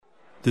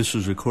This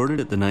was recorded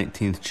at the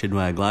 19th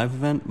Chinwag Live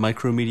event,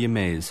 Micromedia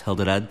Maze, held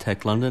at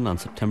AdTech London on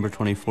September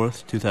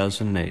 24th,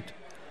 2008.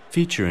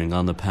 Featuring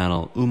on the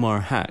panel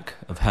Umar Haque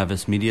of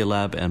Havas Media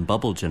Lab and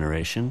Bubble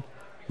Generation,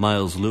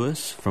 Miles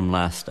Lewis from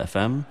Last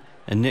FM,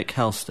 and Nick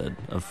Halstead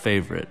of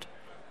Favourite,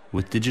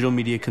 with digital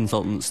media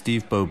consultant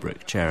Steve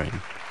Bobrick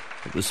chairing.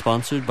 It was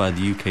sponsored by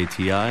the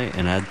UKTI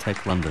and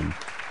AdTech London.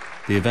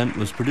 The event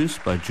was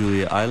produced by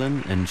Julia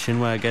Island and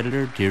Chinwag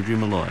editor Deirdre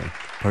Malloy.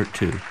 Part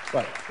 2.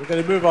 Right, we're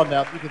going to move on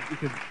now. You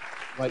can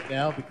wait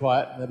now, be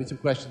quiet, and there'll be some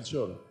questions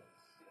shortly.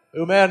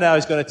 Umair now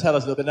is going to tell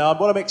us a little bit. Now,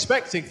 what I'm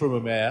expecting from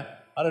Umair,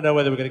 I don't know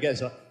whether we're going to get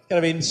this on, kind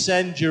of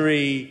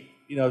incendiary,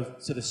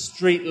 sort of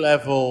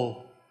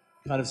street-level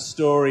kind of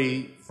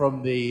story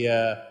from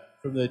the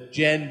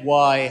Gen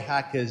Y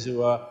hackers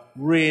who are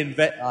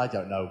I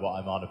don't know what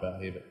I'm on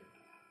about here, but...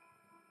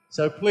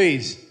 So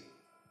please,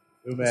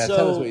 Umair,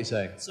 tell us what you're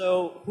saying.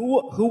 So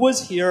who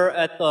was here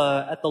at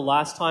the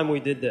last time we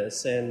did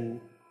this in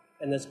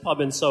this pub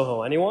in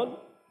Soho? Anyone?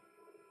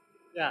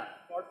 Yeah,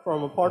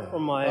 apart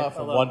from my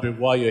I'm wondering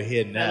why you're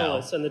here now.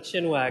 Analysts and the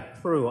Chinwag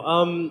crew.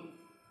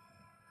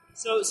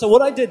 So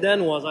what I did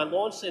then was I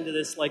launched into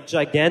this like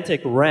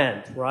gigantic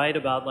rant, right,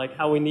 about like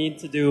how we need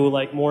to do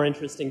like more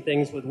interesting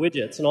things with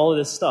widgets and all of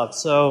this stuff.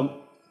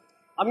 So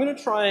I'm going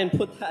to try and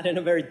put that in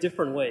a very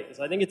different way because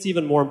I think it's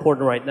even more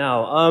important right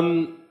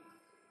now.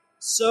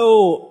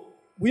 So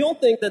we all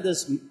think that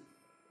this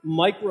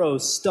micro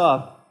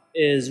stuff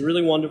is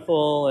really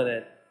wonderful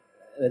and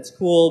it's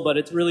cool, but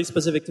it's really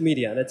specific to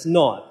media, and it's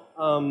not.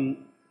 And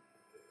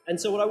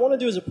so what I want to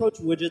do is approach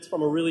widgets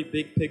from a really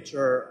big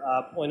picture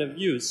point of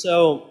view.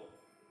 So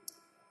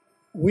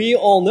we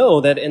all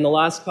know that in the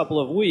last couple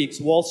of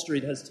weeks, Wall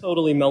Street has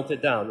totally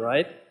melted down,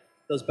 right?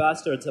 Those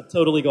bastards have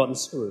totally gotten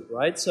screwed,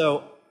 right?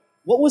 So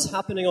what was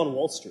happening on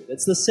Wall Street?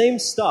 It's the same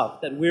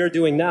stuff that we're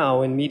doing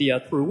now in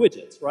media through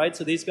widgets, right?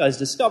 So these guys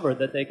discovered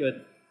that they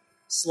could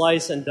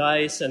slice and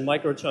dice and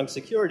microchunk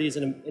securities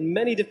in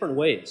many different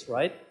ways,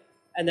 right?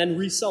 And then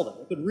resell them.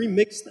 They could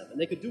remix them, and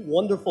they could do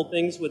wonderful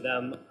things with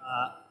them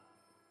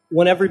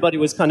when everybody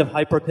was kind of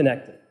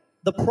hyper-connected.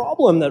 The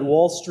problem that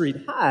Wall Street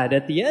had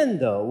at the end,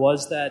 though,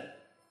 was that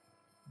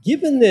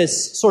given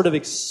this sort of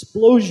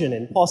explosion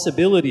in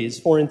possibilities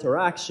for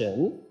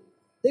interaction,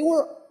 they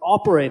were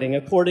operating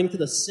according to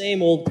the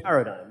same old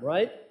paradigm,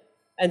 right?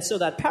 And so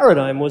that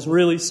paradigm was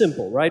really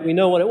simple, right? We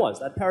know what it was.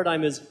 That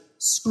paradigm is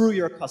screw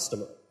your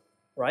customer,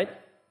 right?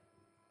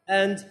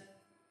 And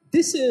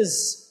this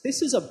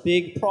is a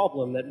big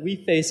problem that we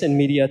face in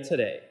media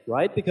today,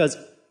 right? Because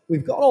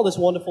we've got all this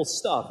wonderful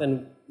stuff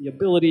and the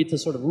ability to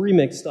sort of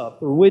remix stuff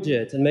through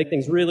widgets and make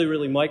things really,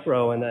 really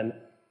micro and then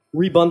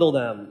rebundle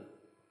them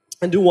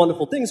and do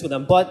wonderful things with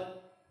them.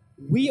 But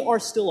we are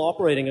still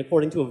operating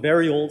according to a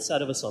very old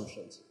set of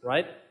assumptions,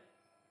 right?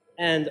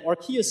 And our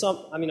key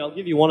I'll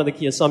give you one of the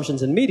key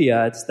assumptions in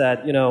media. It's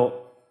that,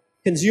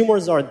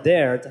 consumers are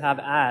there to have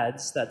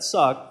ads that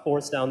suck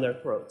forced down their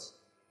throats,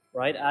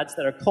 right? Ads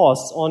that are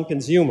costs on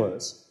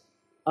consumers.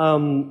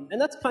 And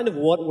that's kind of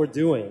what we're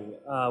doing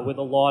with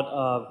a lot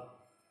of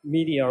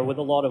media or with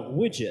a lot of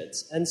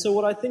widgets. And so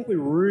what I think we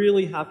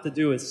really have to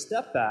do is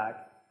step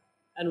back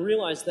and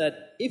realize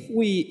that if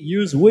we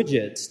use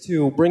widgets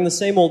to bring the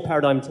same old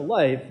paradigm to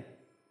life,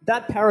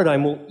 that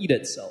paradigm will eat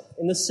itself.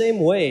 In the same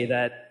way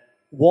that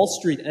Wall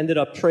Street ended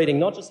up trading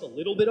not just a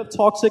little bit of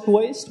toxic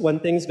waste when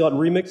things got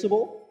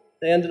remixable,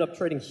 they ended up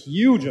trading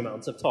huge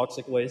amounts of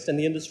toxic waste and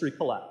the industry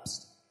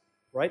collapsed,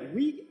 right?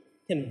 We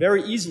can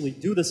very easily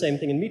do the same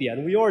thing in media,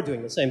 and we are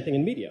doing the same thing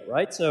in media,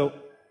 right? So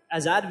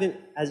as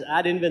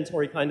ad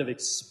inventory kind of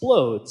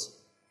explodes,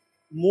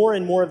 more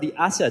and more of the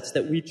assets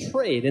that we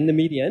trade in the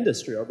media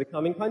industry are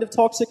becoming kind of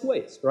toxic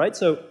waste, right?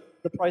 So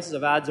the prices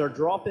of ads are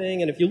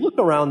dropping, and if you look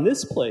around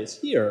this place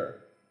here,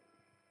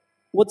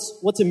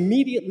 what's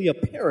immediately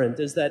apparent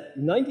is that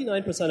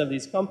 99% of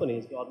these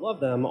companies, God love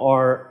them,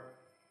 are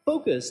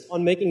focused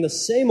on making the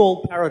same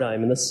old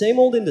paradigm in the same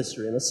old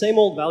industry, in the same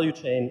old value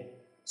chain,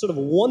 sort of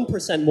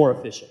 1% more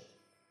efficient.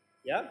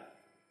 Yeah?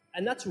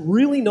 And that's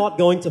really not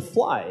going to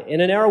fly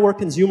in an era where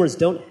consumers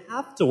don't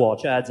have to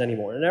watch ads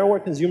anymore, in an era where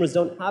consumers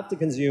don't have to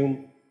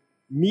consume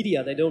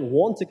media they don't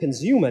want to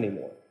consume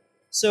anymore.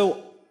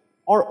 So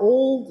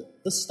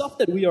the stuff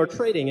that we are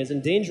trading is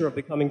in danger of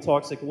becoming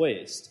toxic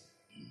waste.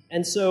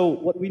 And so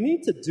what we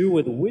need to do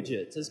with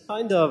widgets is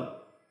kind of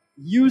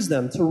use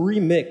them to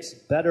remix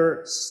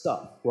better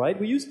stuff, right?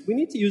 We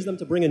need to use them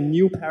to bring a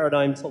new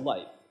paradigm to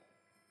life.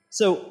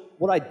 So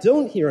what I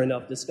don't hear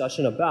enough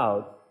discussion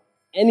about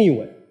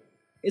anyway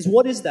is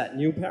what is that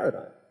new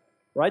paradigm,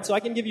 right? So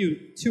I can give you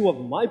two of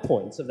my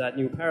points of that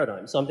new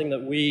paradigm, something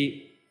that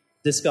we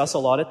discuss a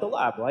lot at the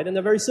lab, right? And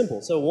they're very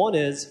simple. So one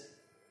is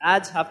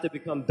ads have to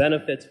become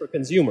benefits for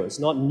consumers,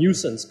 not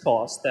nuisance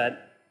costs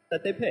that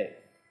they pay.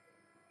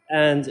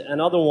 And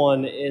another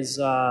one is,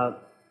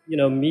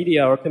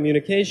 media or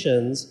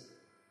communications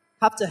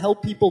have to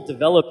help people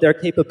develop their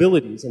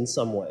capabilities in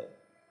some way.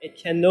 It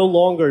can no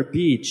longer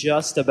be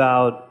just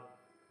about,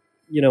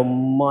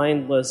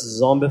 mindless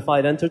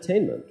zombified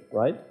entertainment,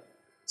 right?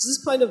 So this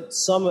is kind of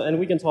and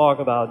we can talk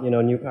about,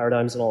 new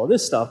paradigms and all of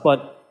this stuff,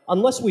 but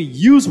unless we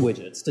use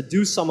widgets to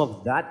do some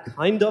of that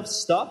kind of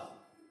stuff,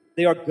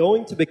 they are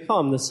going to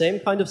become the same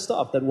kind of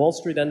stuff that Wall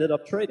Street ended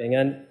up trading.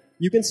 And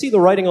you can see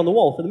the writing on the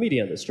wall for the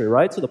media industry,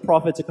 right? So the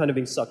profits are kind of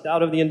being sucked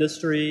out of the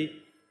industry.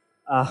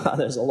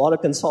 There's a lot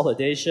of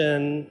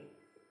consolidation.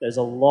 There's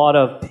a lot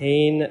of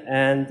pain.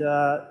 And,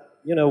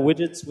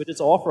 widgets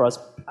offer us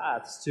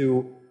paths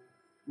to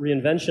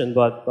reinvention,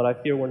 but I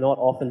fear we're not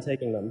often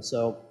taking them.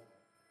 So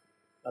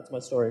that's my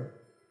story.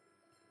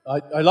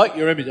 I like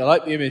your image. I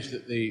like the image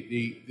that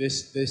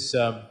this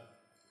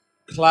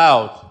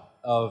cloud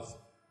of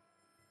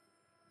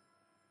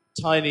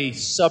tiny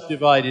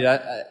subdivided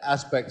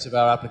aspects of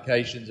our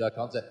applications, our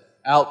content,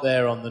 out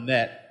there on the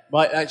net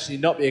might actually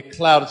not be a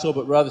cloud at all,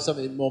 but rather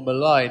something more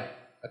malign,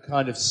 a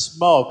kind of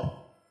smog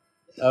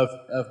of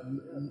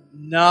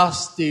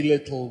nasty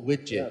little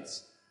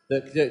widgets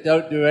that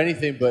don't do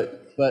anything but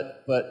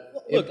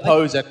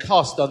impose a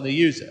cost on the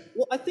user.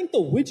 Well, I think the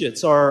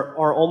widgets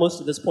are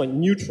almost at this point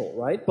neutral,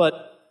 right?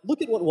 But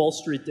look at what Wall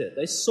Street did.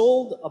 They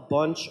sold a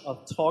bunch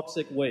of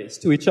toxic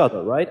waste to each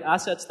other, right?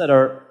 Assets that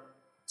are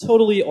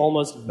totally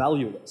almost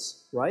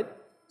valueless, right?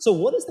 So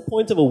what is the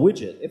point of a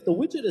widget if the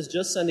widget is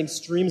just sending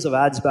streams of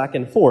ads back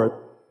and forth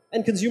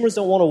and consumers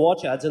don't want to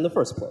watch ads in the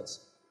first place,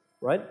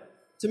 right?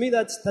 To me,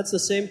 that's the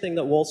same thing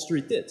that Wall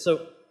Street did.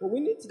 So what we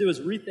need to do is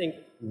rethink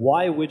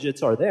why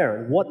widgets are there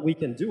and what we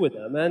can do with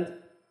them. And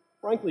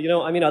frankly,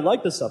 I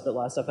like the stuff that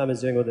Last.fm is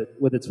doing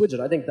with its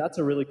widget. I think that's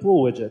a really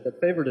cool widget that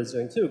Favorite is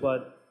doing too.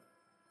 But,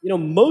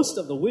 most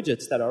of the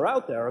widgets that are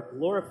out there are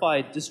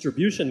glorified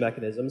distribution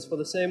mechanisms for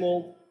the same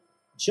old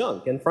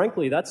junk. And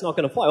frankly, that's not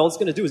going to fly. All it's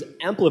going to do is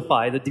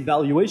amplify the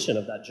devaluation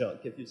of that junk,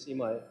 if you see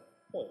my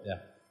point. Yeah.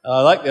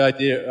 I like the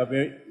idea. I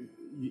mean,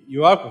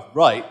 you are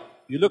right.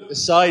 You look at the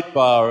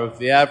sidebar of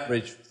the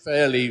average,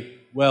 fairly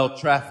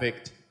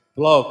well-trafficked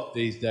blog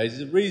these days,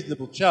 there's a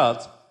reasonable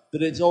chance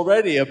that it's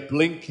already a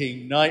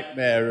blinking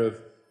nightmare of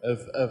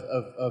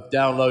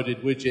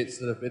downloaded widgets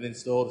that have been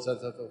installed.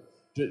 So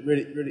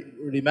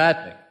really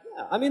maddening.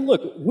 Yeah,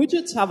 look,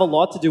 widgets have a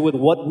lot to do with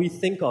what we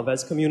think of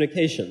as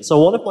communication.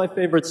 So one of my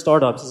favorite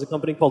startups is a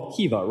company called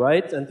Kiva,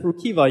 right? And through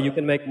Kiva, you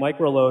can make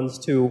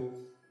microloans to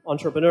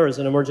entrepreneurs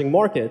in emerging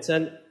markets.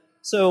 And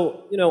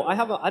so,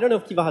 I don't know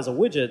if Kiva has a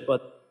widget,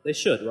 but they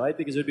should, right?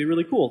 Because it would be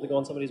really cool to go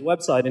on somebody's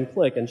website and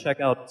click and check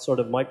out sort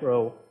of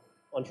micro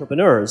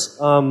entrepreneurs.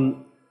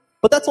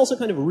 But that's also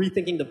kind of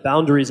rethinking the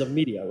boundaries of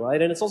media,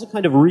 right? And it's also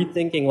kind of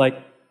rethinking,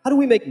 how do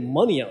we make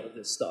money out of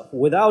this stuff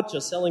without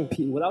just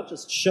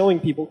showing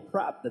people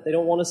crap that they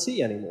don't want to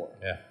see anymore?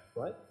 Yeah.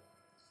 Right?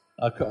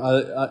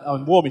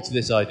 I'm warming to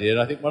this idea,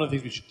 and I think one of the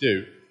things we should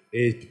do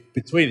is,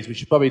 between us, we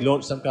should probably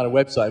launch some kind of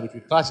website in which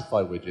we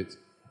classify widgets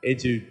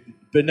into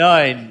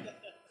benign,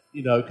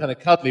 kind of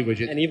cuddly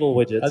widgets. And evil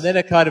widgets. And then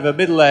a kind of a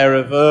middle layer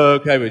of,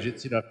 okay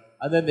widgets,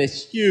 and then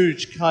this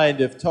huge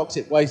kind of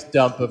toxic waste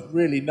dump of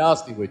really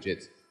nasty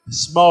widgets, the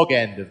smog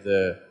end at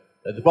the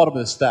bottom of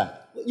the stack.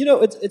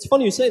 It's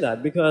funny you say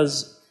that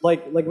because,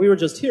 like we were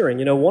just hearing,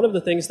 one of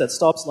the things that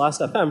stops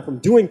Last.fm from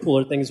doing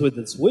cooler things with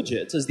its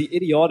widgets is the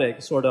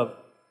idiotic sort of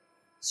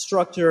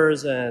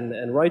structures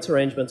and rights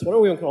arrangements, whatever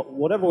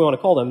we want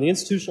to call them, the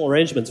institutional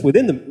arrangements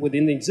within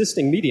the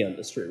existing media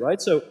industry,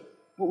 right? So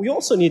what we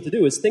also need to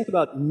do is think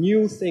about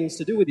new things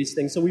to do with these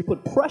things. So we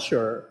put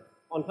pressure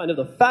on kind of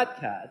the fat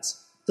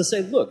cats to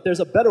say, look, there's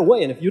a better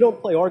way, and if you don't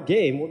play our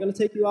game, we're going to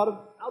take you out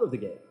of the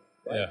game.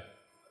 Right? Yeah.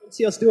 I don't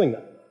see us doing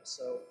that.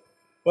 So.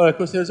 Well, of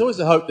course, there's always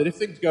a hope that if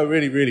things go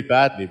really, really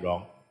badly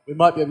wrong, we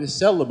might be able to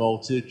sell them all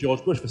to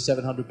George Bush for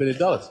 $700 billion.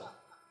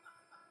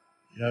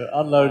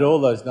 Unload all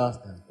those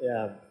nasty.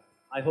 Yeah,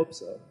 I hope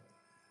so.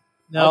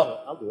 Now,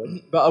 I'll do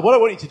it. But what I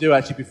want you to do,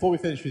 actually, before we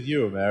finish with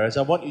you, Umair, is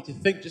I want you to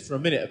think just for a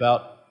minute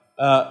about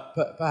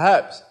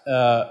perhaps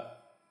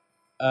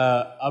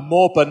a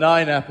more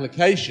benign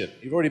application.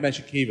 You've already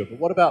mentioned Kiva, but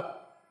what about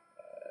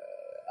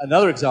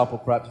another example,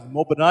 perhaps, of a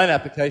more benign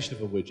application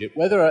of a widget,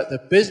 whether at the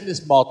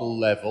business model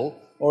level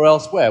or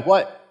elsewhere?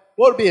 What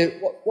would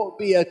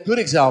be a good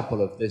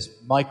example of this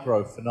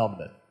micro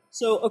phenomenon?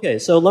 So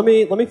let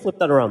me flip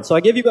that around. So I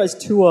gave you guys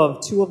two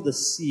of the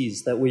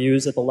C's that we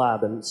use at the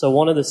lab, and so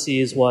one of the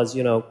C's was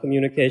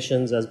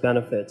communications as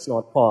benefits,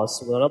 not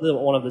costs. Well, another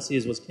one of the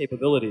C's was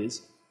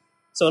capabilities.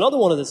 So another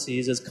one of the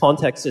C's is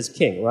context is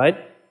king, right?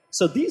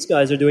 So these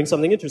guys are doing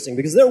something interesting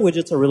because their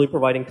widgets are really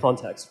providing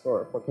context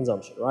for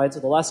consumption, right? So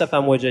the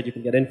Last.fm widget, you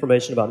can get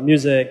information about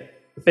music.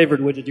 The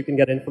Favorite widget, you can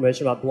get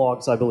information about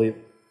blogs, I believe.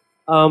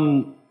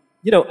 And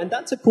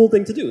that's a cool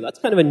thing to do. That's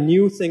kind of a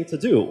new thing to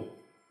do.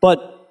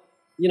 But,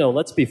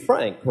 let's be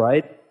frank,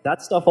 right?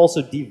 That stuff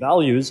also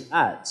devalues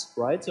ads,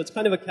 right? So it's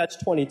kind of a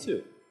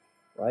catch-22,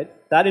 right?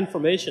 That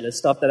information is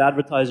stuff that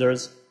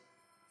advertisers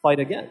fight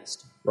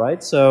against,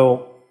 right?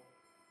 So,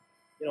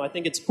 I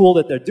think it's cool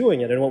that they're doing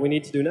it, and what we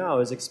need to do now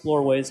is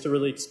explore ways to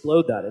really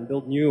explode that and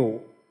build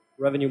new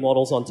revenue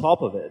models on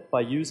top of it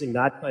by using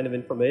that kind of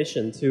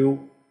information to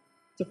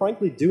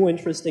frankly do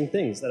interesting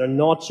things that are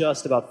not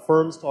just about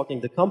firms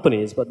talking to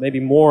companies, but maybe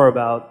more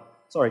about,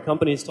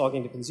 companies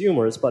talking to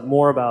consumers, but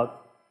more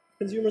about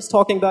consumers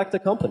talking back to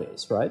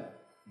companies, right?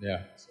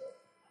 Yeah.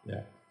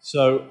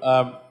 So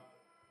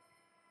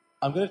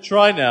I'm going to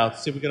try now to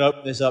see if we can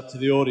open this up to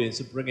the audience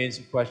and bring in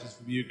some questions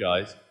from you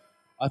guys.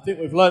 I think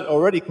we've learned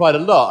already quite a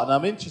lot, and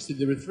I'm interested.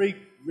 There were three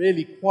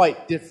really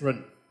quite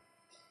different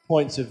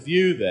points of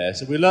view there.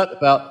 So we learned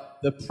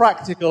about the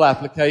practical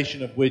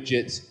application of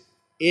widgets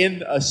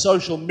in a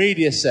social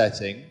media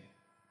setting,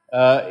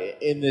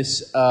 in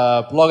this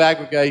blog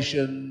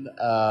aggregation,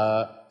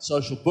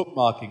 social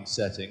bookmarking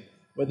setting,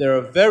 where there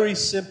are very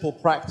simple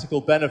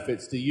practical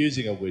benefits to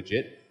using a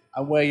widget,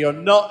 and where you're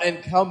not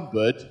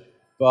encumbered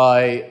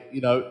by,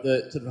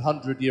 the sort of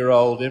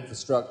 100-year-old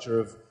infrastructure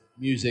of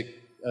music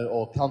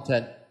or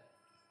content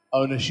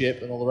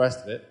ownership and all the rest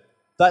of it.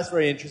 That's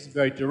very interesting,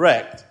 very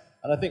direct,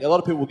 and I think a lot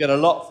of people will get a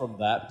lot from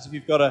that, because if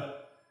you've got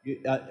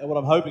what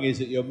I'm hoping is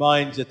that your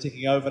minds are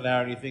ticking over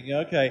now and you're thinking,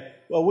 okay,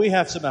 well, we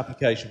have some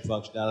application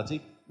functionality,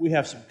 we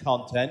have some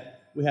content,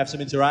 we have some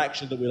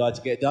interaction that we like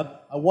to get done.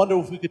 I wonder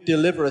if we could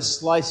deliver a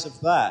slice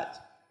of that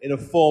in a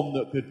form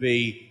that could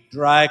be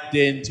dragged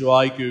into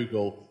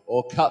iGoogle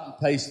or cut and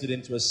pasted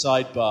into a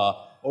sidebar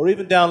or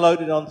even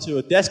downloaded onto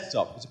a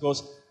desktop. Because, of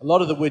course, a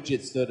lot of the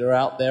widgets that are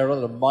out there, a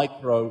lot of the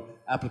micro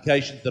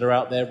applications that are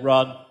out there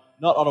run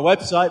not on a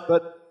website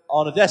but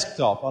on a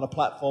desktop, on a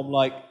platform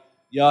like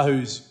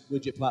Yahoo's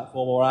widget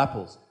platform or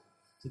Apple's.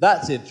 So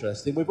that's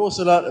interesting. We've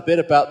also learned a bit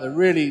about the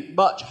really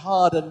much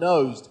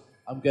harder-nosed,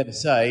 I'm going to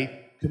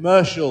say,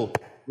 commercial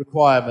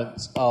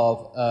requirements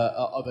of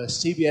a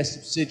CBS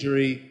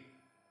subsidiary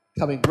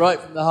coming right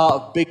from the heart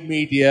of big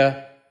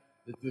media,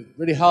 the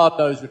really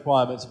hard-nosed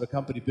requirements of a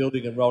company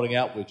building and rolling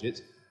out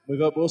widgets.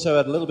 We've also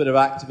had a little bit of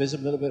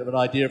activism, a little bit of an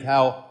idea of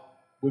how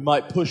we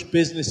might push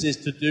businesses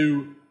to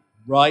do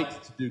right,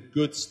 to do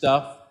good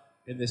stuff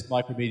in this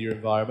micromedia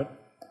environment.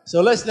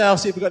 So let's now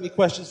see if we've got any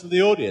questions from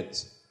the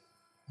audience.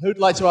 Who'd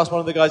like to ask one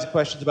of the guys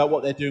questions about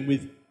what they're doing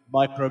with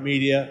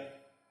micromedia,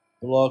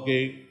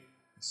 blogging,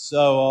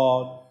 so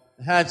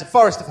on? Hands, a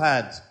forest of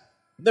hands.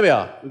 And there we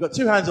are. We've got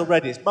two hands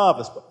already. It's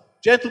marvellous.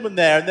 Gentleman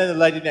there, and then the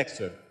lady next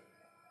to him.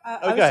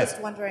 I was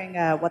just wondering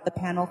what the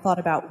panel thought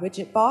about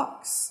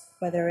Widgetbox,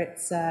 whether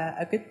it's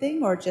a good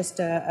thing or just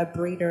a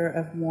breeder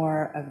of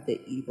more of the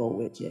evil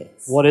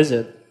widgets. What is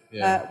it?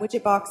 Yeah.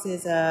 Widgetbox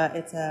is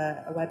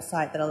a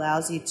website that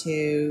allows you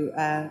to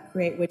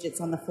create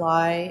widgets on the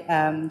fly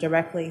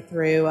directly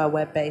through a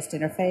web-based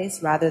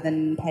interface rather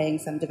than paying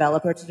some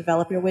developer to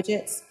develop your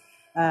widgets.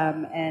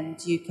 And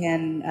you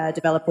can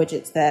develop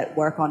widgets that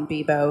work on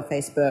Bebo,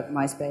 Facebook,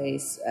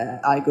 MySpace,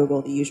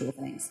 iGoogle, the usual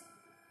things.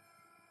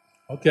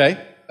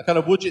 Okay, a kind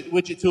of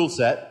widget tool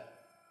set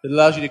that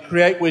allows you to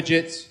create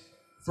widgets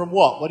from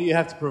what? What do you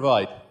have to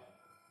provide?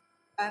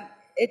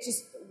 It's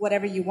just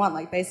whatever you want.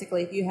 Like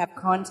basically, if you have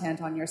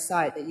content on your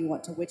site that you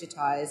want to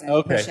widgetize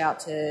and push out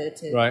to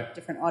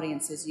different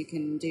audiences, you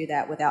can do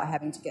that without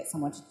having to get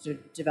someone to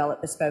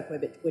develop bespoke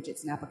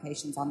widgets and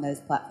applications on those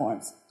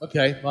platforms.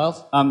 Okay,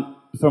 Miles?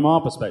 From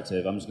our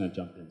perspective, I'm just going to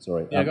jump in,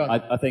 sorry. Yeah, go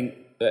on. I think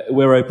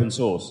we're open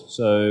source,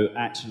 so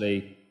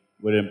actually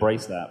we'd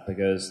embrace that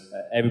because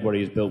everybody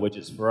who's built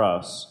widgets for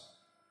us,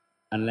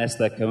 unless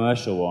they're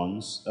commercial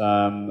ones,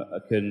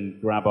 can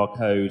grab our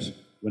code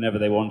whenever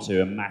they want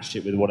to and mash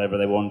it with whatever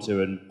they want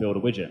to and build a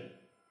widget.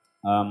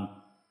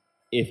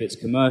 If it's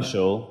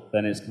commercial,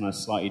 then it's kind of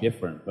slightly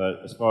different.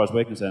 But as far as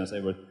we're concerned, I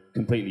say we're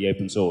completely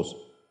open source.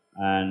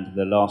 And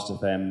the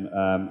Last.fm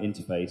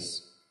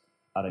interface,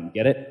 I don't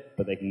get it,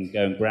 but they can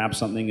go and grab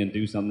something and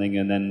do something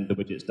and then the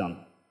widget's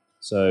done.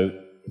 So,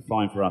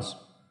 fine for us.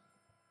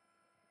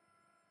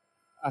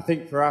 I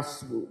think for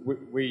us,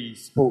 we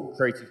support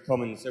Creative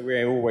Commons, so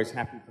we're always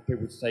happy for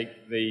people to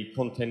take the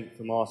content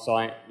from our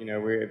site. You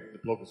know, the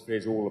blogosphere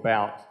is all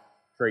about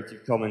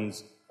Creative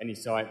Commons, any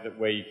site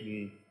where you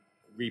can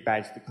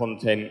rebadge the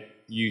content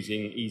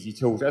using easy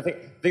tools. I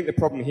think the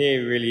problem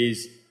here really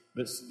is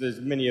that there's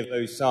many of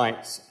those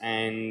sites,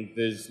 and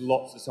there's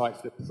lots of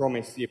sites that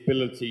promise the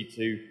ability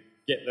to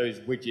get those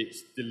widgets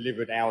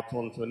delivered out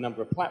onto a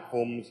number of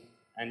platforms.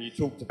 And you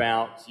talked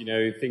about,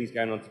 things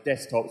going onto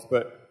desktops,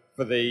 but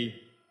for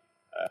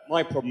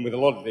my problem with a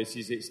lot of this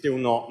is it's still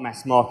not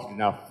mass market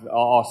enough.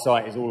 Our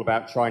site is all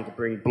about trying to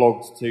bring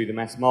blogs to the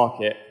mass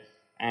market,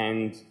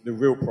 and the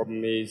real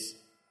problem is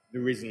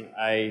there isn't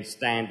a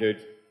standard.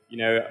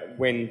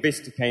 When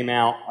Vista came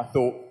out, I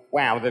thought,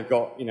 wow, they've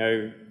got,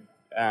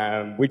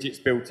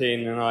 widgets built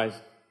in, and I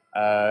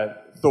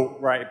thought,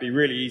 right, it'd be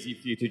really easy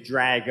for you to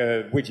drag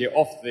a widget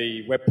off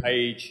the web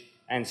page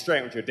and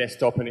straight onto your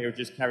desktop, and it would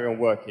just carry on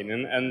working.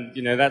 And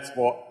that's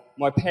what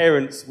my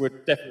parents would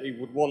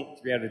want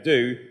to be able to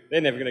do.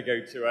 They're never going to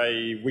go to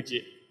a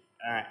widget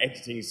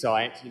editing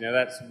site.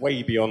 That's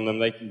way beyond them.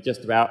 They can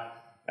just about,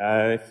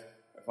 if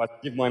I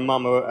give my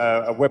mum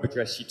a web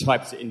address, she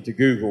types it into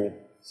Google.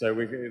 So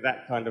we're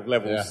that kind of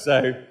level. Yeah.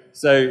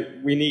 So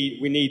we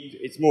need.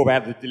 It's more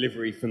about the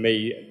delivery for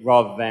me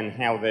rather than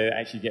how they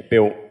actually get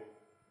built.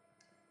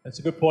 That's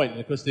a good point,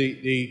 because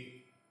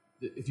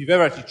if you've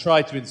ever actually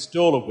tried to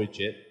install a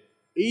widget,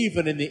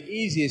 even in the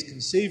easiest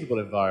conceivable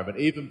environment,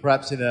 even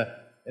perhaps in a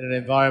an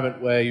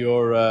environment where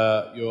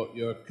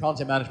your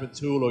content management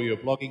tool or your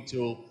blogging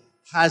tool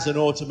has an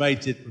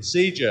automated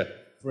procedure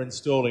for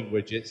installing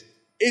widgets,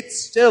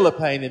 it's still a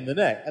pain in the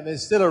neck, and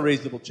there's still a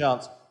reasonable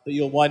chance that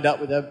you'll wind up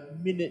with a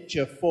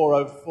miniature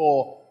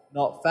 404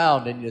 not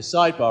found in your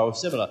sidebar or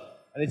similar.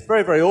 And it's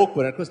very, very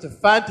awkward. And of course, the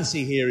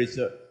fantasy here is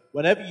that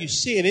whenever you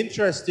see an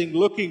interesting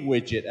looking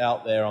widget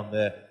out there on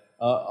the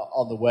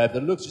web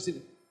that looks just,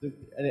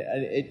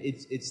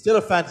 it's still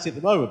a fantasy at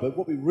the moment, but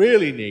what we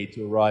really need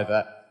to arrive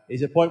at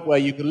is a point where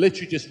you can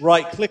literally just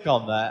right-click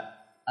on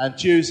that and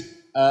choose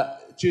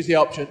the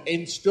option,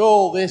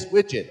 install this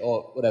widget,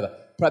 or whatever.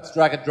 Perhaps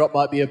drag and drop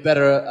might be a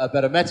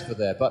better metaphor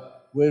there,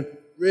 but we're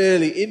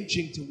really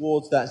inching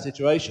towards that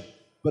situation.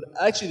 But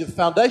actually, the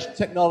foundation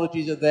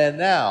technologies are there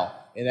now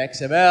in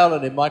XML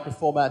and in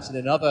microformats and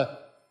in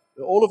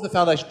all of the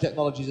foundation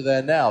technologies are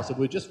there now. So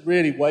we're just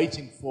really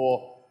waiting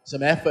for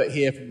some effort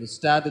here from the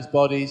standards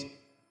bodies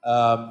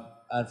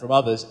and from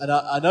others. And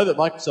I know that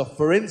Microsoft,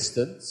 for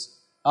instance,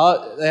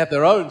 they have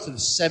their own sort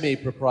of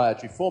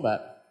semi-proprietary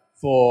format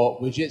for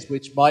widgets,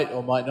 which might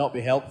or might not be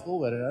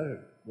helpful. I don't know.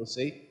 We'll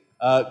see.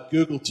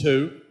 Google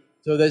too.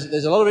 So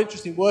there's a lot of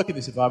interesting work in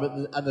this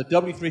environment, and the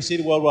W3C,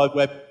 the World Wide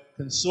Web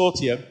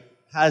Consortium,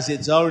 has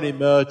its own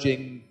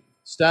emerging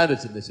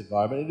standards in this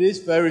environment. It is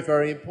very,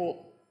 very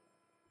important.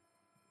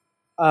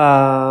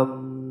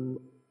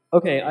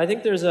 Okay, I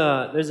think there's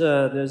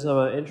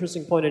a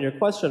interesting point in your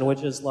question,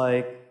 which is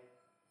like,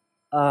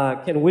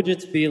 can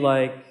widgets be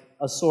like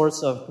a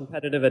source of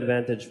competitive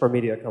advantage for a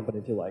media company,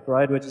 if you like,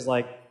 right? Which is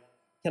like,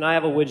 can I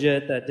have a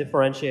widget that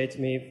differentiates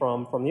me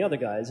from the other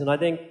guys? And I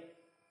think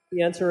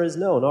the answer is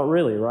no, not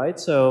really, right?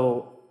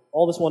 So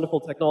all this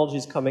wonderful technology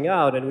is coming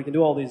out, and we can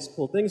do all these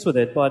cool things with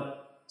it, but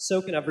so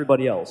can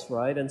everybody else,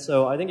 right? And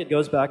so I think it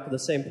goes back to the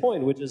same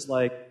point, which is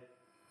like,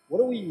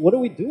 what are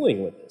we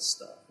doing with this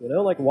stuff? You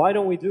know, like, why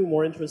don't we do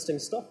more interesting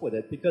stuff with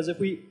it? Because if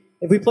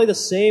we play the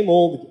same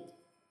old...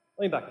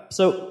 Let me back up.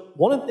 So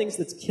one of the things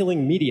that's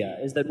killing media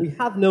is that we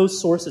have no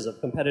sources of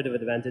competitive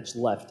advantage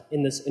left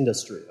in this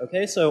industry,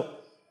 okay? So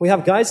we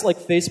have guys like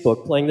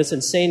Facebook playing this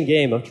insane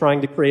game of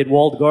trying to create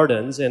walled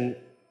gardens in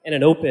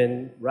an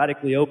open,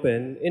 radically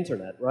open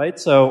internet, right?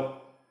 So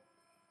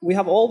we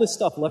have all this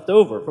stuff left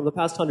over from the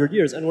past 100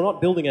 years, and we're not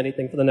building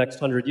anything for the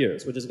next 100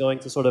 years, which is going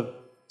to sort of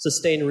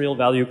sustain real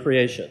value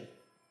creation,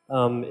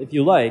 if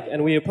you like.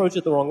 And we approach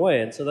it the wrong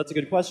way, and so that's a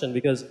good question,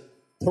 because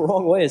the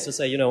wrong way is to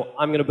say, you know,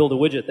 I'm going to build a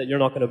widget that you're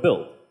not going to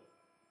build.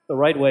 The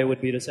right way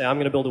would be to say, I'm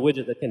going to build a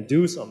widget that can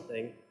do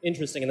something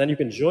interesting, and then you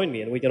can join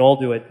me, and we can all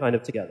do it kind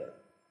of together.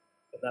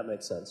 If that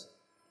makes sense.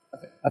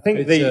 I think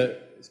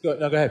it's good.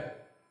 No, go ahead.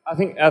 I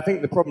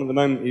think the problem at the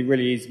moment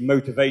really is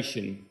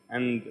motivation,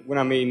 and when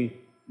I mean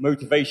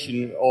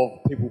motivation of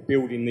people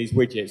building these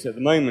widgets, at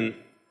the moment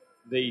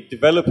the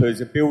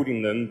developers are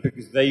building them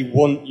because they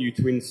want you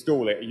to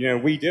install it. You know,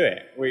 we do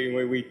it.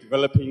 We're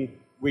developing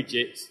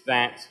widgets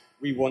that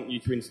we want you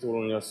to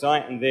install on your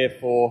site, and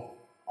therefore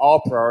our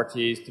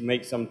priority is to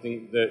make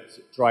something that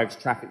drives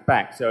traffic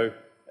back. So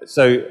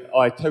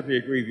I totally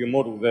agree with your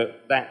model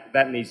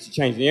that needs to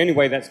change. And the only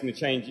way that's going to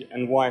change,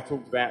 and why I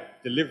talked about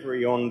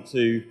delivery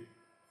onto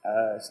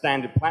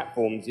standard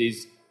platforms,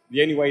 is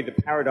the only way the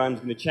paradigm is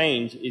going to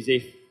change is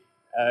if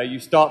you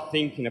start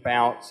thinking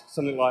about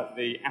something like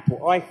the Apple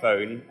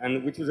iPhone,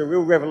 and which was a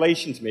real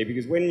revelation to me,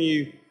 because when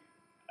you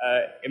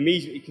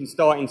immediately can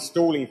start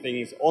installing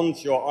things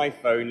onto your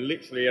iPhone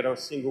literally at a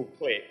single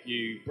click,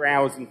 you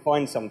browse and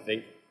find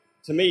something.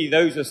 To me,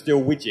 those are still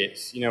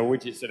widgets, you know,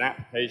 widgets an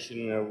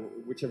application,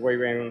 whichever way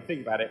you want to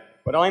think about it.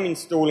 But I'm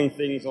installing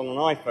things on an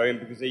iPhone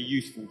because they're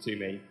useful to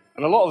me.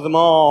 And a lot of them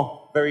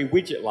are very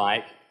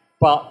widget-like,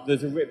 but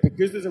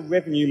because there's a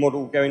revenue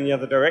model going the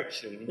other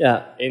direction.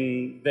 Yeah.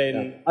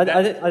 I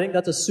think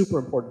that's a super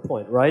important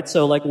point, right?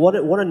 So, like, what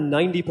are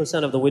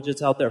 90% of the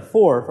widgets out there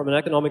for? From an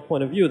economic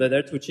point of view, they're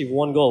there to achieve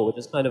one goal, which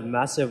is kind of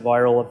massive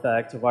viral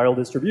effect, viral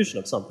distribution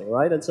of something,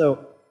 right? And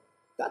so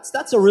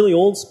that's a really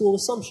old school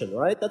assumption,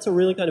 right? That's a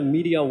really kind of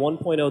media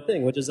 1.0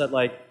 thing, which is that,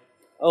 like,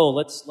 oh,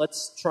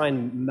 let's try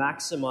and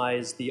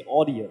maximize the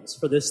audience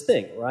for this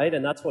thing, right?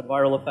 And that's what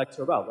viral effects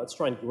are about. Let's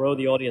try and grow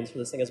the audience for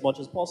this thing as much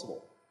as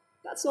possible.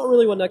 That's not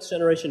really what next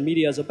generation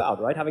media is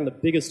about, right? Having the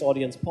biggest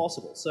audience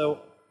possible. So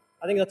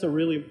I think that's a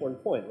really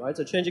important point, right?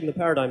 So changing the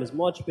paradigm is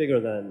much bigger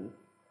than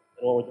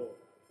what we're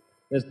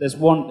doing. There's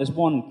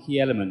one key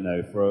element,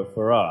 though,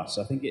 for us.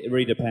 I think it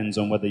really depends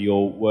on whether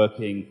you're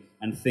working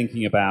and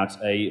thinking about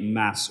a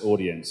mass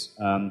audience.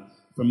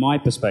 From my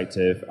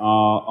perspective,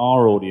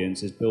 our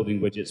audience is building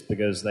widgets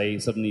because they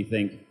suddenly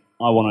think,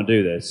 I want to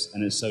do this,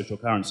 and it's social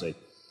currency.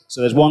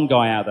 So there's one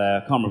guy out there, I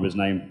can't remember his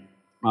name,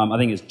 I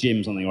think it's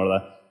Jim something or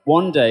other.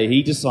 One day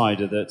he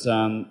decided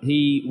that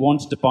he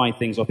wanted to buy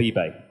things off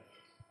eBay,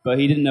 but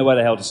he didn't know where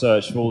the hell to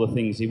search for all the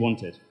things he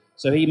wanted.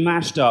 So he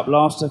mashed up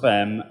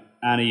Last.fm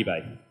and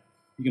eBay.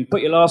 You can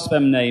put your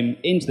Last.fm name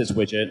into this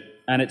widget,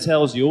 and it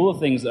tells you all the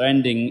things that are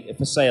ending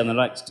for sale in the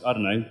next,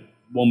 1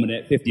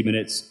 minute, 50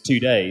 minutes, 2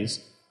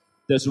 days,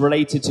 that's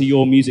related to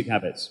your music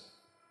habits.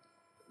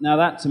 Now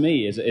that, to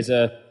me, is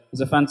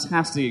a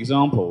fantastic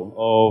example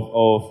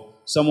of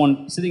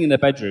someone sitting in their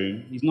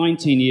bedroom, he's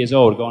 19 years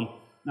old, gone,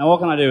 now what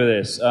can I do with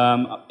this?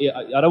 I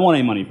don't want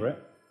any money for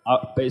it,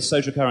 but it's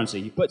social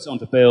currency. He puts it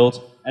onto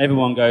Build, and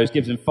everyone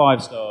gives him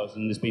 5 stars,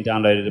 and it's been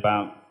downloaded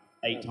about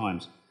 8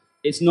 times.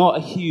 It's not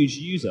a huge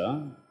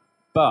user,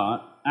 but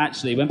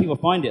actually, when people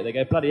find it, they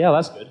go, bloody hell,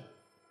 that's good.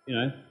 You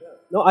know?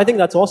 No, I think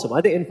that's awesome.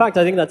 In fact,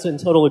 I think that's in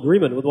total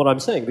agreement with what I'm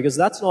saying, because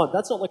that's not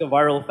like a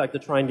viral effect to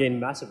try and gain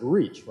massive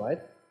reach, right?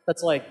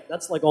 That's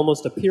like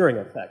almost a peering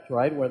effect,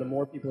 right? Where the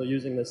more people are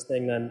using this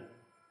thing, then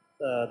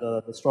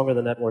the stronger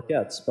the network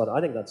gets. But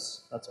I think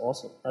that's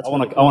awesome. That's I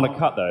want to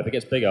cut though. If it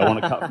gets bigger, I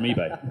want to cut from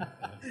eBay.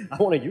 I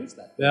want to use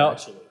that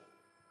actually.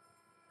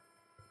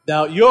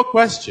 Now, your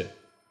question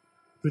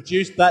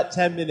produced that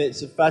 10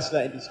 minutes of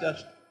fascinating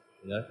discussion.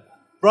 You know,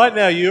 right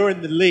now you're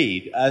in the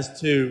lead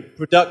as to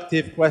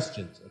productive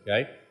questions.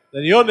 Okay,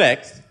 then you're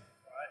next.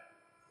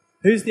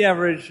 Who's the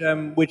average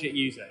widget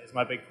user is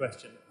my big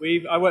question.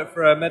 I work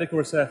for a medical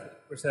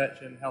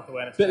research and health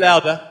awareness Bit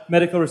louder.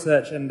 Medical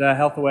research and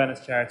health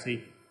awareness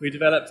charity. We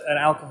developed an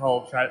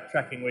alcohol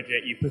tracking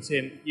widget.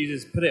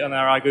 Users put it on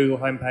our iGoogle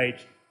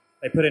homepage.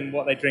 They put in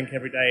what they drink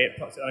every day. It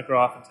puts it on a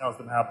graph and tells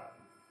them how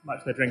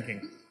much they're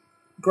drinking.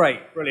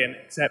 Great, brilliant,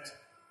 except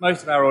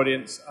most of our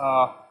audience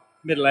are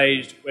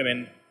middle-aged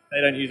women.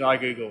 They don't use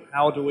iGoogle.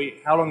 How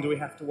long do we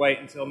have to wait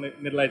until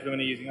middle-aged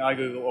women are using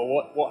iGoogle,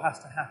 or what has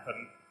to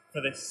happen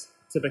for this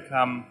to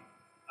become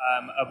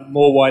a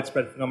more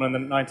widespread phenomenon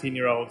than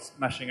 19-year-olds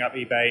mashing up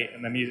eBay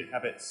and their music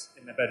habits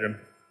in their bedroom?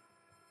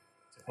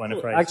 To coin a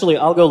phrase. Actually,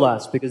 I'll go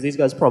last because these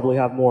guys probably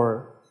have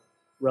more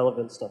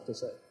relevant stuff to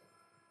say.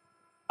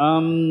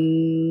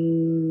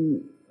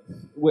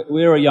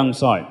 We're a young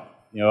site.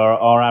 You know,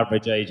 our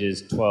average age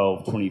is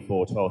 12,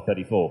 24, 12,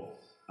 34.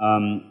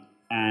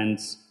 And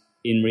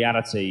in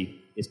reality,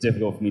 it's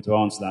difficult for me to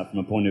answer that from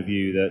a point of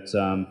view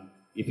that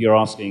if you're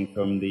asking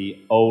from the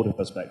older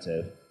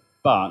perspective,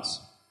 but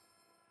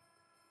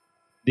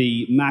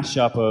the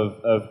mashup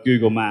of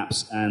Google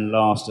Maps and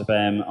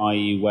Last.fm,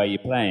 i.e. where you're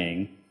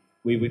playing,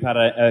 we've had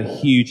a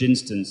huge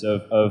instance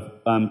of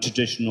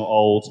traditional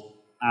old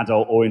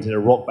adult-oriented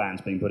rock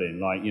bands being put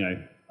in, like, you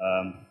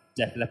know,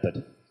 Def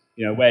Leppard.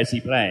 You know, where's he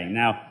playing?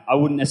 Now, I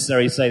wouldn't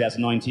necessarily say that's a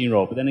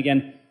 19-year-old, but then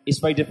again, it's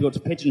very difficult to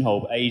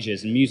pigeonhole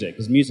ages in music,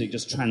 because music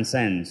just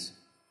transcends.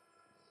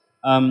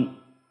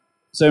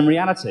 So in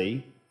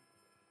reality,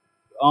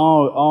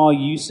 our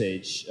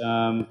usage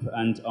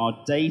and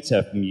our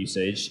data from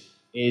usage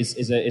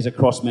is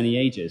across many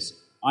ages.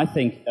 I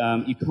think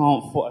you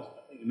can't.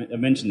 I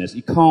mentioned this.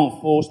 You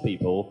can't force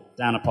people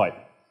down a pipe.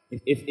 If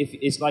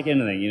it's like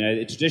anything, you know,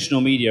 the traditional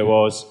media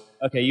was,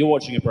 okay, you're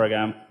watching a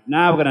program.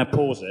 Now we're going to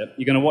pause it.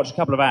 You're going to watch a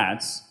couple of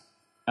ads,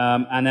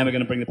 and then we're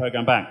going to bring the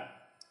program back.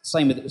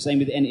 Same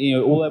with any, you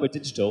know, although we're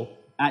digital,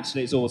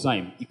 actually it's all the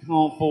same. You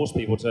can't force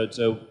people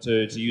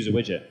to use a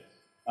widget.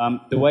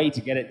 The way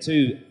to get it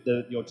to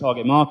your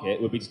target market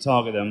would be to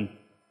target them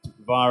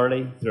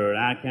virally through an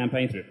ad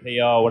campaign, through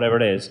PR, whatever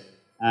it is,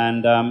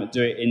 and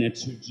do it in a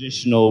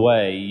traditional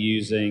way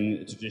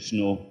using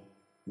traditional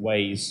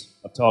ways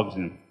of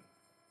targeting them.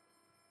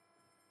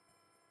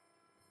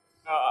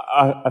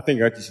 I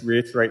think I'd just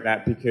reiterate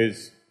that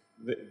because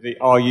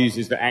our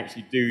users that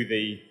actually do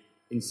the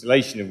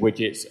installation of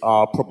widgets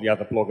are probably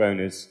other blog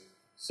owners.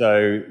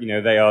 So, you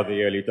know, they are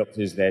the early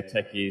adopters, they're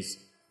techies.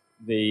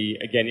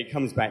 Again, it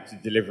comes back to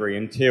delivery.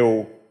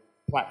 Until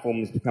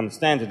platforms become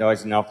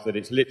standardized enough that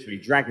it's literally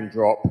drag and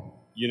drop,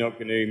 you're not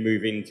going to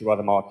move into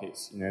other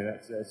markets. You know,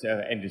 that's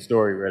the end of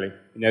story, really.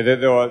 You know,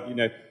 there are, you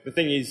know, the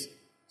thing is,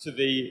 to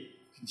the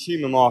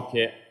consumer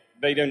market,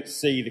 they don't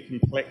see the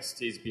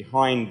complexities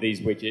behind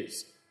these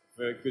widgets.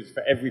 Because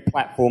for every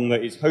platform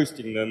that is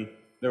hosting them,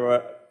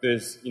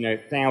 there's you know,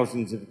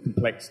 thousands of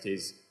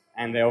complexities,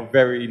 and they are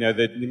very, you know,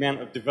 the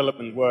amount of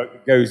development work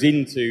that goes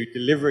into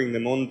delivering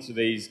them onto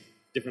these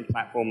different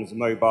platforms,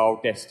 mobile,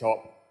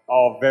 desktop,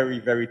 are very,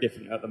 very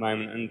different at the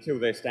moment. Until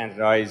they're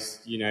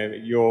standardized, you know,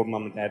 your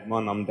mum and dad, my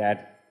mum and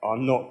dad are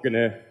not going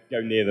to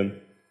go near them.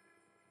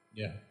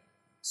 Yeah.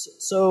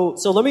 So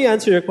let me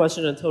answer your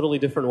question in a totally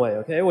different way,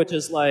 okay? Which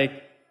is like,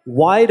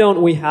 why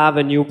don't we have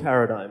a new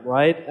paradigm,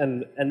 right?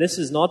 And this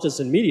is not just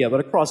in media, but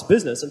across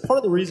business. And part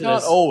of the reason You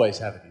can't always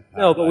have a new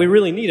paradigm. No, but we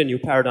really need a new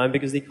paradigm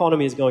because the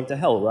economy is going to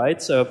hell,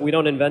 right? So if we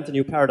don't invent a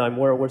new paradigm,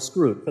 we're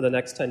screwed for the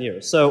next 10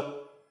 years. So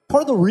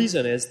part of the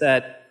reason is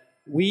that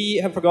we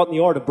have forgotten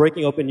the art of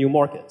breaking open new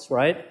markets,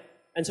 right?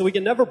 And so we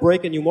can never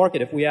break a new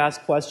market if we ask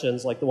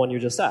questions like the one you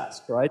just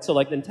asked, right? So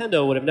like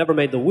Nintendo would have never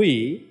made the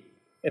Wii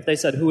if they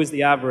said, who is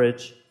the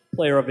average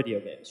player of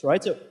video games,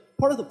 right? So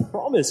part of the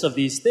promise of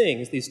these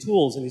things, these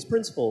tools and these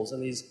principles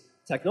and these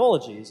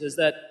technologies is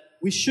that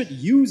we should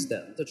use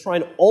them to try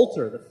and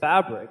alter the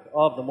fabric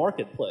of the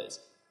marketplace.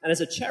 And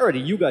as a charity,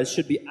 you guys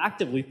should be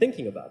actively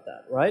thinking about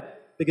that, right?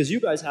 Because you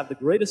guys have the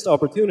greatest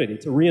opportunity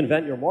to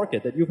reinvent your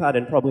market that you've had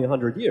in probably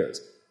 100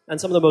 years. And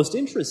some of the most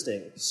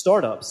interesting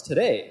startups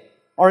today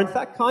are in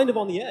fact kind of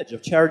on the edge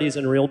of charities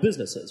and real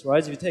businesses,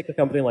 right? So if you take a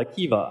company like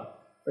Kiva,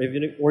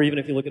 or even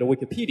if you look at a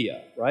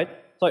Wikipedia, right?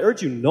 So I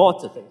urge you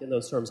not to think in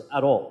those terms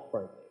at all,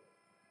 frankly.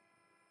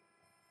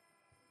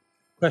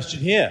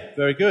 Question here.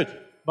 Very good.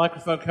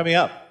 Microphone coming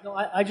up. No,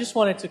 I just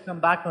wanted to come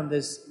back on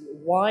this.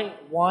 Why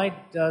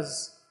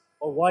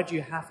do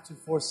you have to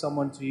force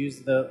someone to use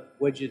the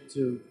widget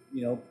to,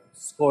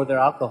 score their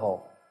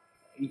alcohol?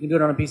 You can do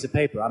it on a piece of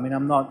paper. I mean,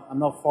 I'm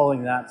not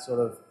following that sort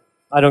of.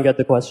 I don't get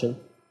the question.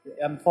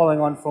 I'm following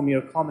on from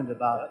your comment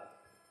about,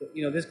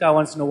 this guy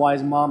wants to know why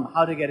his mom,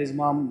 how to get his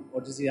mom,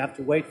 or does he have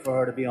to wait for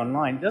her to be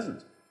online? He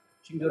doesn't.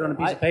 She can do it on a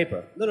piece of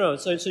paper. No.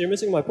 So you're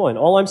missing my point.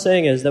 All I'm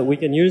saying is that we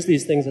can use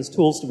these things as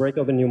tools to break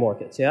open new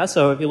markets. Yeah.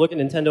 So if you look at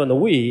Nintendo and the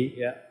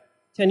Wii,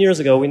 10 years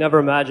ago, we never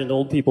imagined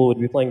old people would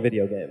be playing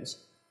video games.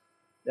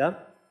 Yeah.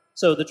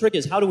 So the trick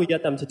is, how do we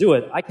get them to do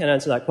it? I can't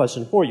answer that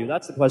question for you.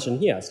 That's the question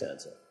he has to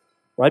answer.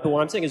 Right? But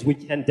what I'm saying is we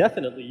can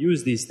definitely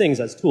use these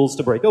things as tools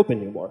to break open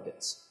new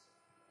markets.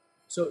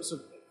 So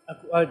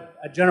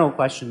a general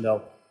question,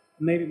 though,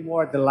 maybe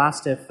more at the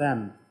Last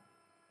FM.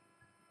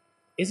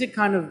 Was it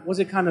kind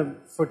of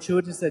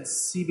fortuitous that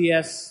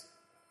CBS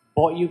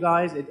bought you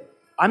guys?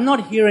 I'm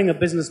not hearing a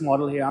business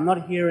model here. I'm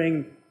not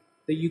hearing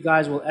that you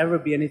guys will ever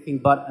be anything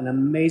but an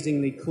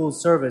amazingly cool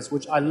service,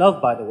 which I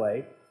love, by the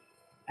way.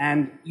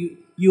 And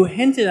you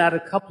hinted at a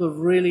couple of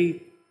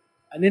really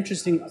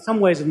some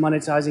ways of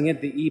monetizing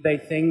it. The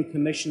eBay thing,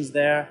 commissions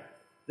there.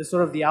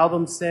 The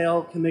album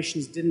sale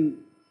commissions didn't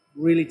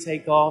really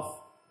take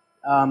off.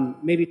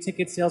 Maybe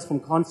ticket sales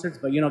from concerts,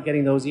 but you're not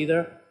getting those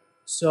either.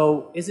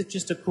 So is it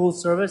just a cool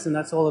service and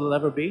that's all it'll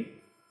ever be?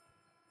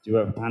 Do you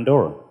work for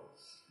Pandora?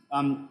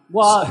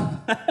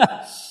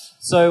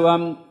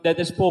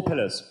 There's 4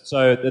 pillars.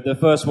 So the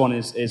first one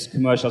is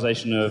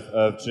commercialization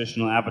of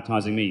traditional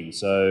advertising means.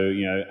 So,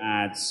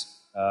 ads,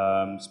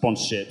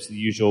 sponsorships, the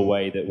usual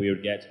way that we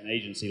would get an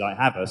agency like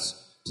Havas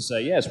to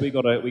say, yes, we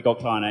got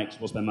client X,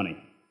 we'll spend money.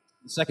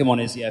 The second one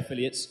is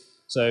affiliates.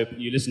 So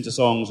you listen to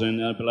songs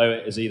and below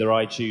it is either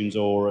iTunes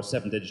or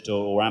 7 Digital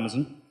or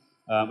Amazon,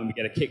 and we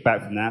get a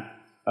kickback from that.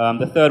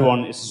 The third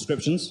one is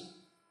subscriptions,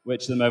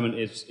 which at the moment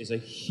is a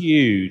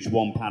huge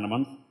 £1 a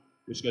month,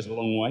 which goes a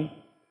long way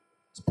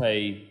to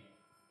pay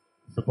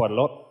for quite a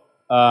lot.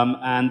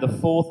 And the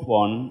fourth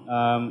one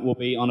will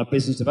be on a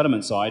business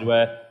development side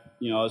where,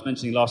 I was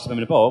mentioning last time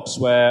in a box,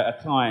 where a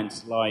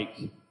client like,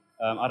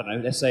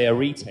 let's say a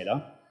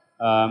retailer,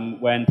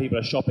 when people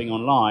are shopping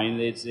online,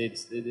 they say,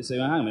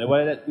 hang on a minute,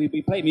 well,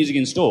 we play music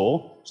in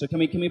store, so can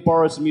we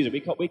borrow some music?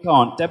 We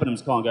can't,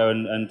 Debenhams can't go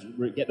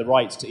and get the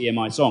rights to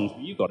EMI songs,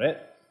 but you got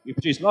it. We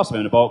produced last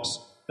time in a box,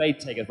 they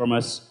take it from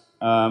us,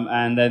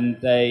 and then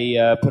they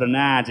put an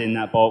ad in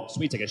that box,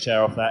 we take a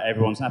share off that,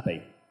 everyone's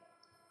happy.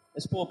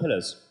 There's 4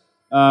 pillars.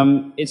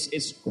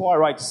 It's quite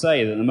right to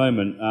say that at the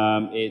moment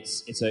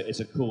it's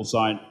a cool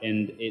site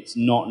and it's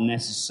not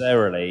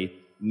necessarily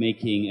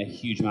making a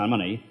huge amount of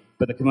money,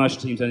 but the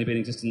commercial team's only been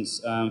in existence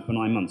for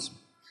 9 months.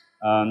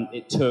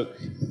 It took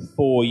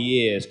 4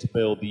 years to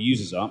build the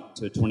users up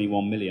to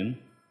 21 million.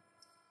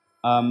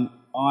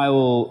 I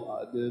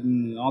will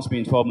ask me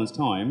in 12 months'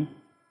 time,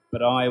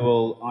 but I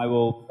will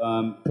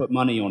put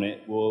money on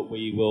it.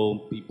 We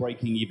will be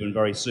breaking even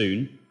very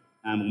soon,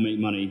 and we'll make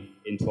money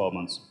in 12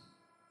 months.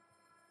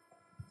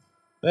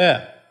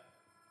 There.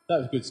 That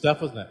was good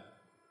stuff, wasn't it?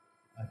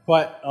 A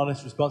quite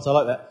honest response. I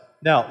like that.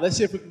 Now, let's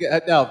see if we can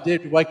get... Now,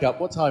 Deirdre, wake up.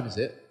 What time is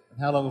it? And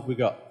how long have we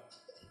got?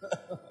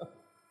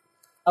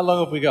 How long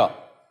have we got?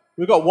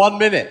 We've got 1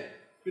 minute.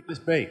 Goodness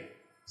me.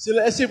 So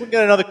let's see if we can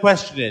get another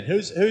question in.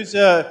 Who's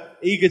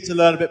eager to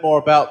learn a bit more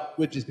about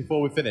widgets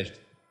before we're finished?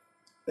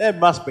 There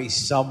must be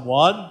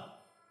someone.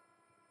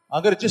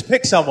 I'm going to just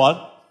pick someone.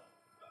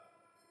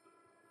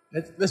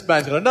 This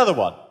man's got another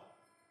one.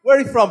 Where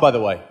are you from, by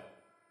the way?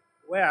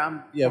 Where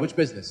I'm... Yeah, which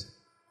business?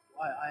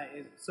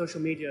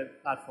 Social media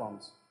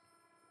platforms.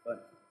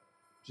 But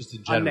just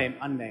in general?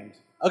 Unnamed.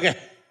 Okay.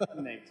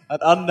 Unnamed. An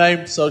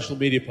unnamed social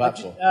media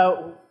platform.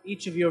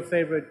 Each of your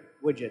favorite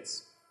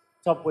widgets.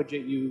 Top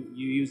widget you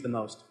use the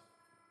most.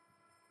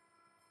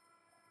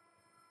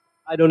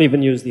 I don't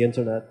even use the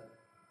internet.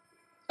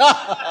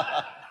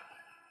 I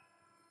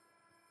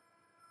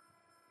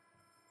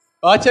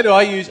tell you,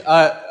 I use.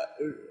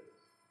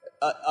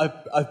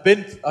 I've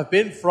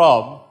been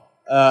from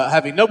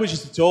having no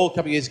widgets at all a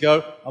couple of years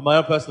ago on my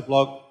own personal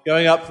blog,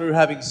 going up through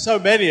having so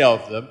many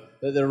of them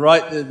that the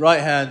right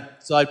hand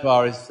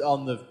sidebar is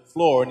on the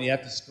floor, and you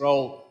have to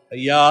scroll a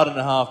yard and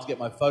a half to get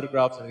my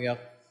photographs and everything else.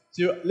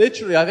 So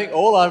literally, I think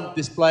all I'm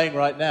displaying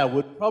right now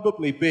would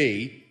probably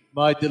be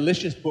my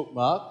delicious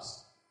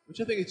bookmarks, which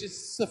I think is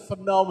just a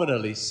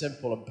phenomenally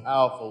simple and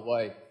powerful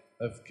way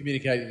of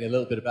communicating a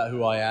little bit about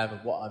who I am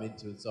and what I'm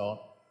into and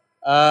so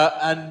on.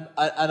 And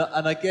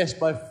I guess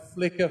my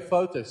Flickr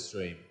photo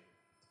stream.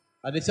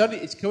 And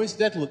it's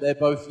coincidental that they're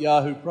both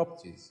Yahoo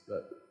properties.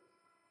 But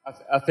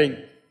I think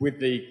with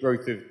the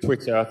growth of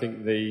Twitter, I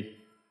think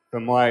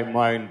from my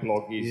own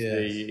blog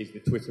is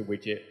the Twitter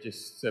widget,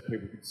 just so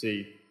people can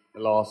see the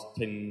last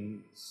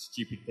 10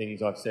 stupid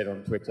things I've said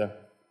on Twitter.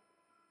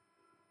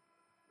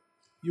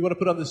 You want to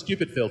put on the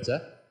stupid filter,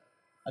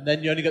 and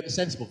then you only get the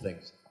sensible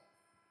things.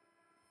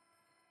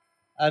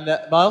 And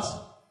Miles?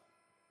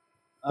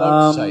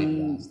 Don't say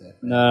Miles there.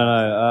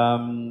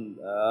 No.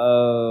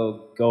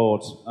 Oh,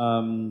 God.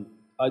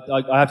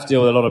 I have to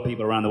deal with a lot of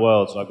people around the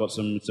world, so I've got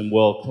some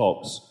world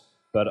clocks,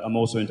 but I'm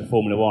also into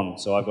Formula One,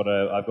 so I've got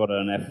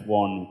an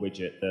F1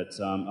 widget that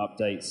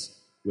updates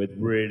with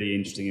really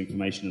interesting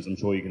information, as I'm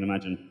sure you can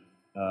imagine,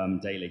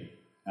 daily.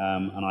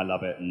 And I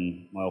love it,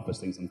 and my office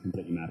thinks I'm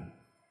completely mad.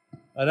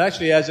 And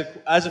actually, as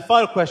a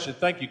final question,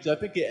 thank you, because I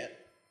think it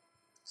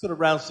sort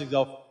of rounds things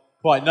off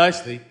quite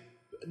nicely,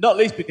 not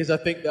least because I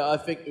think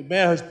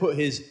Umair has put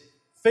his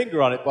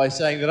finger on it by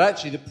saying that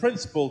actually the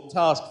principal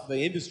task for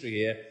the industry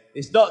here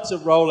is not to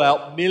roll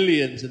out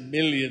millions and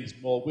millions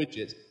more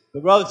widgets,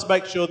 but rather to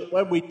make sure that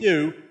when we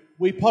do,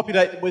 we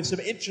populate them with some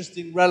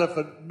interesting,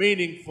 relevant,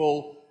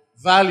 meaningful,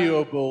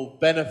 valuable,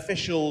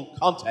 beneficial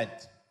content.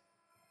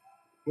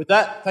 With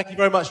that, thank you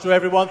very much to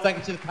everyone. Thank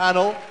you to the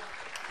panel.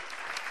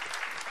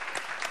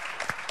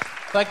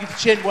 Thank you to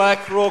Chinwag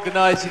for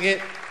organising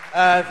it.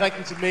 Thank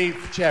you to me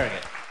for chairing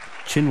it.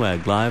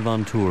 Chinwag Live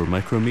on Tour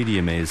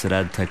Micromedia Maze at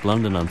AdTech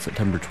London on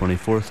September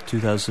 24th,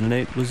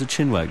 2008 was a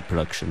Chinwag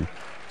production,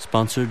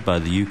 sponsored by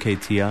the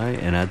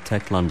UKTI and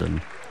AdTech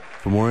London.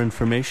 For more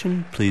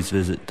information, please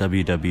visit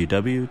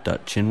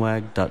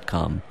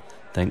www.chinwag.com.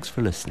 Thanks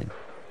for listening.